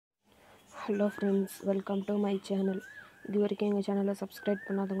Hello friends, welcome to my channel. இதுவரைக்கும் எங்கள் சேனலை சப்ஸ்கிரைப்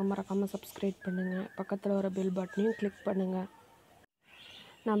பண்ணாதவங்க மறக்காமல் சப்ஸ்கிரைப் பண்ணுங்கள். பக்கத்தில் வர பெல் பட்டனையும் கிளிக் பண்ணுங்கள்.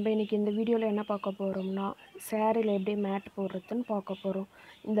 நம்ம இன்றைக்கி இந்த வீடியோவில் என்ன பார்க்க போகிறோம்னா, சேரீயில் எப்படி மேட் போடுறதுன்னு பார்க்க போகிறோம்.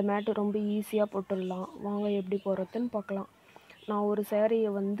 இந்த மேட்டு ரொம்ப ஈஸியாக போட்டுடலாம். வாங்க எப்படி போடுறதுன்னு பார்க்கலாம். நான் ஒரு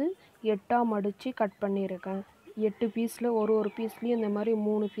சேரீயை 8ஆக மடித்து கட் பண்ணியிருக்கேன். 8 பீஸில் ஒரு பீஸ்லேயும் இந்த மாதிரி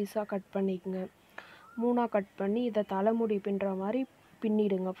 3 பீஸாக கட் பண்ணிக்கோங்க. 3ஆக கட் பண்ணி இதை தலைமுடி பின்னுற மாதிரி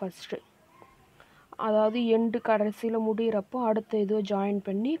பின்னிடுங்க ஃபஸ்ட்டு. அதாவது எண்டு கடைசியில் முடிகிறப்போ அடுத்த இதோ ஜாயின்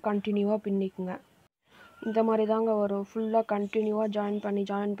பண்ணி கண்டினியூவாக பின்னிக்குங்க. இந்த மாதிரி தாங்க வரும். ஃபுல்லாக கண்டினியூவாக ஜாயின்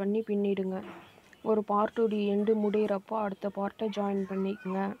பண்ணி பின்னிடுங்க. ஒரு பார்ட்டுடைய எண்டு முடிகிறப்போ அடுத்த பார்ட்டை ஜாயின்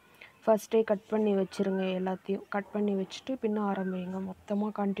பண்ணிக்குங்க. ஃபஸ்ட்டே கட் பண்ணி வச்சுருங்க. எல்லாத்தையும் கட் பண்ணி வச்சுட்டு பின்ன ஆரம்பிங்க.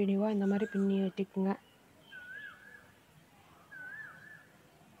 மொத்தமாக கண்டினியூவாக இந்த மாதிரி பின்னி வச்சுக்குங்க.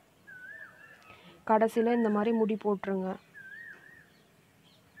 கடைசியில் இந்த மாதிரி முடி போட்டுருங்க.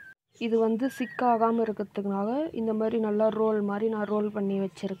 இது சிக்காகாமல் இருக்கிறதுக்காக இந்த மாதிரி நல்லா நான் ரோல் பண்ணி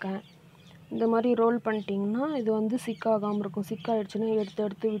வச்சுருக்கேன். இந்த மாதிரி ரோல் பண்ணிட்டிங்கன்னா இது சிக்காகாமல் இருக்கும். சிக்காயிடுச்சுன்னா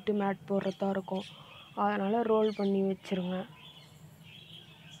எடுத்து விட்டு மேட் போடுறதா இருக்கும். அதனால் ரோல் பண்ணி வச்சுருங்க.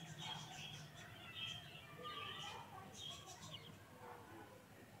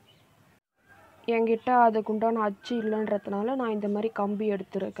 என்கிட்ட அதுக்குண்டான அச்சு இல்லைன்றதுனால நான் இந்த மாதிரி கம்பி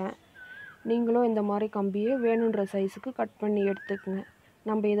எடுத்துருக்கேன். நீங்களும் இந்த மாதிரி கம்பியை வேணுன்ற சைஸுக்கு கட் பண்ணி எடுத்துக்கங்க.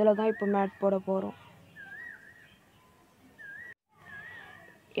 நம்ம இதில் தான் இப்போ மேட் போட போகிறோம்.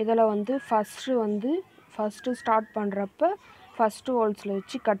 இதில் ஃபஸ்ட்டு ஸ்டார்ட் பண்ணுறப்ப ஃபஸ்ட்டு ஹோல்ஸில்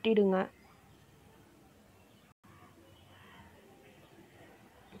வச்சு கட்டிடுங்க.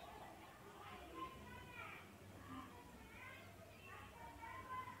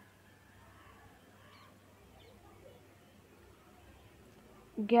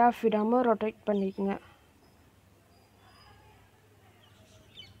 கேப் விடாமல் ரொட்டேட் பண்ணிக்கங்க.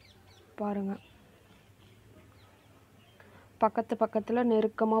 பாருங்கள், பக்கத்தில்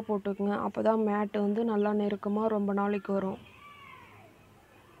நெருக்கமாக போட்டுக்குங்க. அப்போ தான் மேட்டு நல்லா நெருக்கமாக ரொம்ப நாளைக்கு வரும்.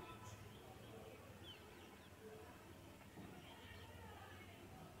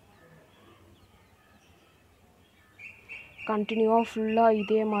 கண்டினியூவாக ஃபுல்லாக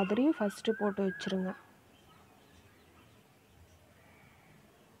இதே மாதிரி ஃபஸ்ட்டு போட்டு வச்சுருங்க.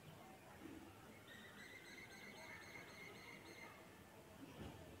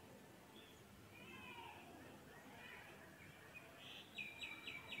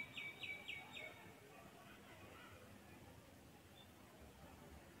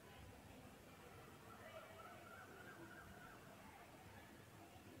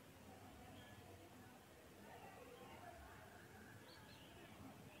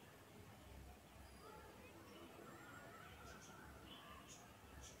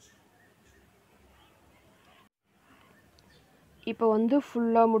 இப்போ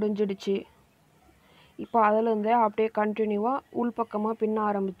ஃபுல்லாக முடிஞ்சிடுச்சு. இப்போ அதிலேருந்தே அப்படியே கண்டினியூவாக உள்பக்கமாக பின்ன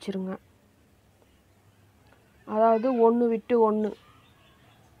ஆரம்பிச்சிருங்க. அதாவது ஒன்று விட்டு ஒன்று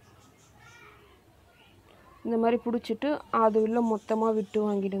இந்த மாதிரி பிடிச்சிட்டு அது உள்ள மொத்தமாக விட்டு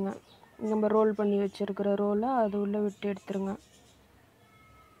வாங்கிடுங்க. நம்ம ரோல் பண்ணி வச்சுருக்கிற ரோலை அது உள்ளே விட்டு எடுத்துருங்க.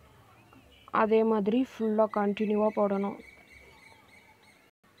 அதே மாதிரி ஃபுல்லாக கண்டினியூவாக போடணும்.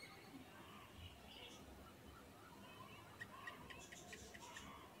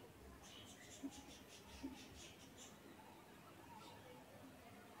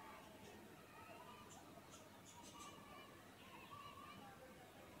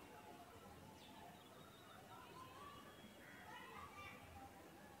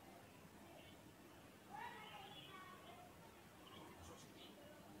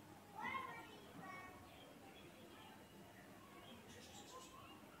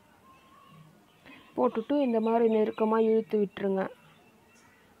 போட்டுட்டு இந்த மாதிரி நெருக்கமாக இழுத்து விட்டுருங்க.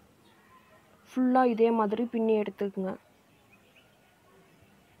 ஃபுல்லாக இதே மாதிரி பின்னி எடுத்துக்குங்க.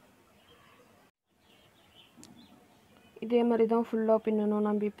 இதே மாதிரி தான் ஃபுல்லாக பின்னணும்.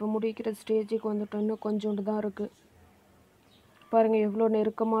 நம்ம இப்போ முடிக்கிற ஸ்டேஜுக்கு வந்துட்டோம். இன்னும் கொஞ்சோண்டு தான் இருக்குது. பாருங்கள் எவ்வளோ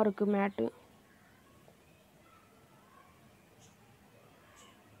நெருக்கமாக இருக்குது மேட்டு.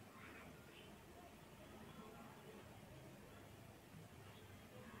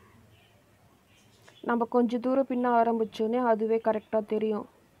 நம்ம கொஞ்சம் தூரம் பின்ன ஆரம்பித்தோன்னே அதுவே கரெக்டாக தெரியும்.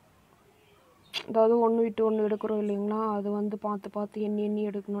 அதாவது ஒன்று விட்டு ஒன்று எடுக்கிறோம் இல்லைங்களா, அது பார்த்து எண்ணி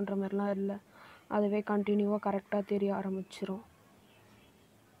எடுக்கணுன்ற மாதிரிலாம் இல்லை. அதுவே கண்டினியூவாக கரெக்டாக தெரிய ஆரம்பிச்சிரும்.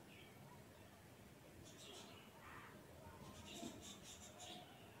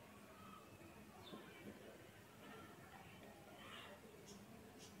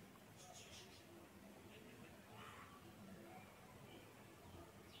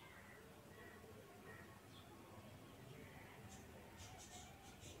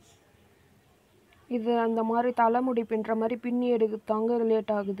 இது அந்த மாதிரி தலைமுடி பின்னுற மாதிரி பின்னி எடுத்தாங்க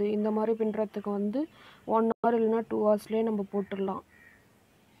லேட் ஆகுது. இந்த மாதிரி பின்னுறதுக்கு வந்து 1 hour இல்லைன்னா 2 hours நம்ம போட்டுடலாம்.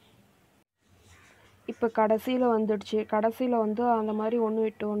 இப்போ கடைசியில் வந்துடுச்சு. கடைசியில் வந்து அந்த மாதிரி ஒன்று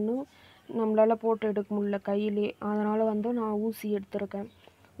விட்டு ஒன்று நம்மளால் போட்டு எடுக்க முடியல கையிலே. அதனால் வந்து நான் ஊசி எடுத்துருக்கேன்.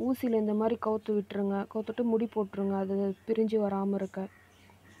 ஊசியில் இந்த மாதிரி கவுத்து விட்டுருங்க. கவுத்துட்டு முடி போட்டுருங்க, அது பிரிஞ்சு வராமல் இருக்க.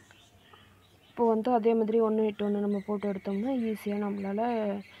 இப்போ வந்து அதே மாதிரி ஒன்று விட்டு ஒன்று நம்ம போட்டு எடுத்தோம்னா ஈஸியாக நம்மளால்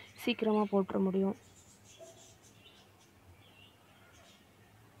சீக்கிரமாக போட்டுற முடியும்.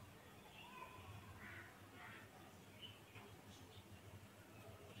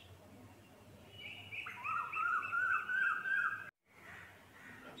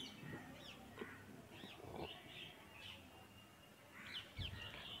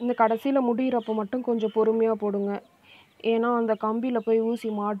 இந்த கடைசியில் முடிகிறப்போ மட்டும் கொஞ்சம் பொறுமையாக போடுங்க. ஏன்னா அந்த கம்பியில் போய் ஊசி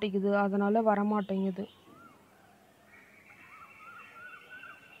மாட்டிக்குது, அதனால் வரமாட்டேங்குது.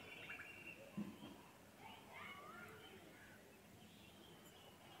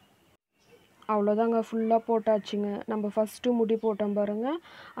 அவ்வளோதாங்க, ஃபுல்லாக போட்டாச்சுங்க. நம்ம ஃபஸ்ட்டு முடி போட்டோம் பாருங்கள்,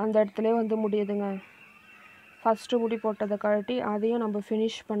 அந்த இடத்துல வந்து முடியுதுங்க. ஃபஸ்ட்டு முடி போட்டதை கழட்டி அதையும் நம்ம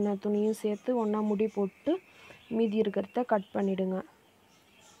ஃபினிஷ் பண்ண துணியும் சேர்த்து ஒன்றா முடி போட்டு மீதி இருக்கிறத கட் பண்ணிவிடுங்க.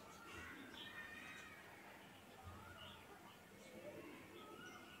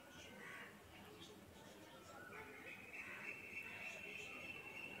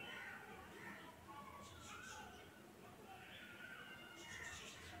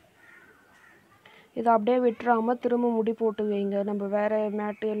 இதை அப்படியே விட்டுறாமல் திரும்ப முடி போட்டு வைங்க. நம்ம வேறு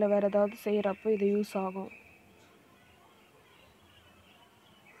மேட்டு இல்லை வேறு ஏதாவது செய்கிறப்போ இது யூஸ் ஆகும்.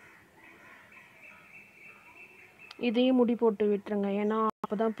 இதையும் முடி போட்டு விட்டுருங்க, ஏன்னா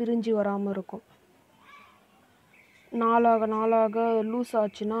அப்போ தான் பிரிஞ்சு வராமல் இருக்கும். நாளாக நாளாக லூஸ்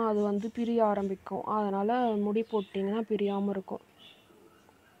ஆச்சுன்னா அது வந்து பிரிய ஆரம்பிக்கும். அதனால் முடி போட்டிங்கன்னா பிரியாமல் இருக்கும்.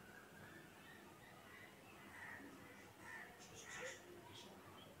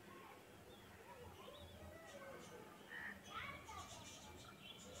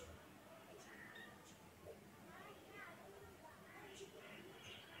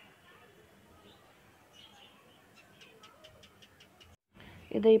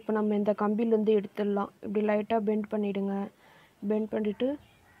 இதை இப்போ நம்ம இந்த கம்பிலேருந்து எடுத்துடலாம். இப்படி லைட்டாக பெண்ட் பண்ணிவிடுங்க. பெண்ட் பண்ணிவிட்டு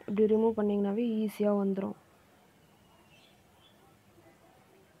இப்படி ரிமூவ் பண்ணிங்கனாவே ஈஸியாக வந்துடும்.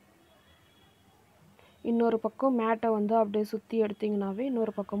 இன்னொரு பக்கம் மேட்டை வந்து அப்படியே சுற்றி எடுத்திங்கனாவே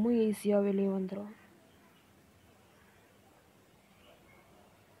இன்னொரு பக்கமும் ஈஸியாக வெளியே வந்துடும்.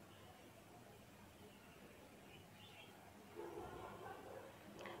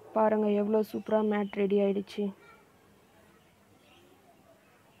 பாருங்கள் எவ்வளோ சூப்பராக மேட் ரெடி ஆயிடுச்சு.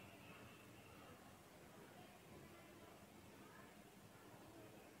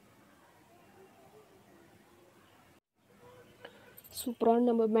 சூப்பராக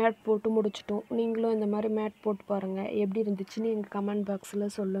நம்ம மேட் போட்டு முடிச்சிட்டோம். நீங்களும் இந்த மாதிரி மேட் போட்டு பாருங்கள், எப்படி இருந்துச்சுன்னு எங்கள் கமெண்ட்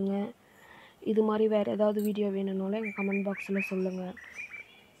பாக்ஸில் சொல்லுங்கள். இது மாதிரி வேறு ஏதாவது வீடியோ வேணும்னாலும் எங்கள் கமெண்ட் பாக்ஸில் சொல்லுங்கள்.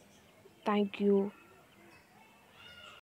 தேங்க்யூ.